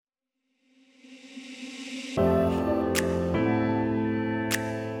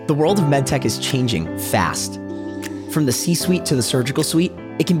The world of medtech is changing fast. From the C-suite to the surgical suite,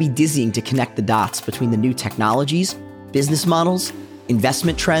 it can be dizzying to connect the dots between the new technologies, business models,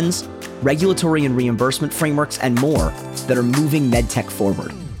 investment trends, regulatory and reimbursement frameworks, and more that are moving medtech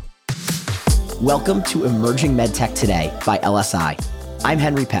forward. Welcome to Emerging Medtech Today by LSI. I'm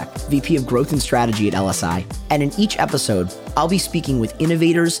Henry Peck, VP of Growth and Strategy at LSI, and in each episode, I'll be speaking with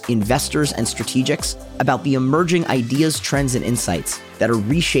innovators, investors, and strategics about the emerging ideas, trends, and insights that are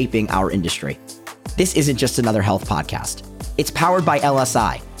reshaping our industry. This isn't just another health podcast. It's powered by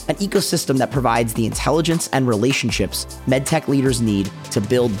LSI, an ecosystem that provides the intelligence and relationships medtech leaders need to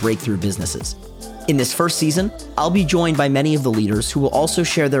build breakthrough businesses. In this first season, I'll be joined by many of the leaders who will also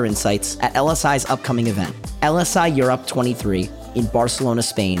share their insights at LSI's upcoming event, LSI Europe 23, in Barcelona,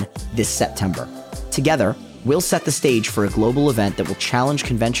 Spain, this September. Together, we'll set the stage for a global event that will challenge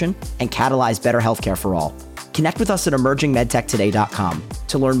convention and catalyze better healthcare for all. Connect with us at emergingmedtechtoday.com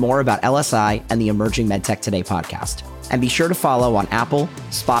to learn more about LSI and the Emerging MedTech Today podcast. And be sure to follow on Apple,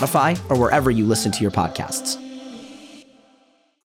 Spotify, or wherever you listen to your podcasts.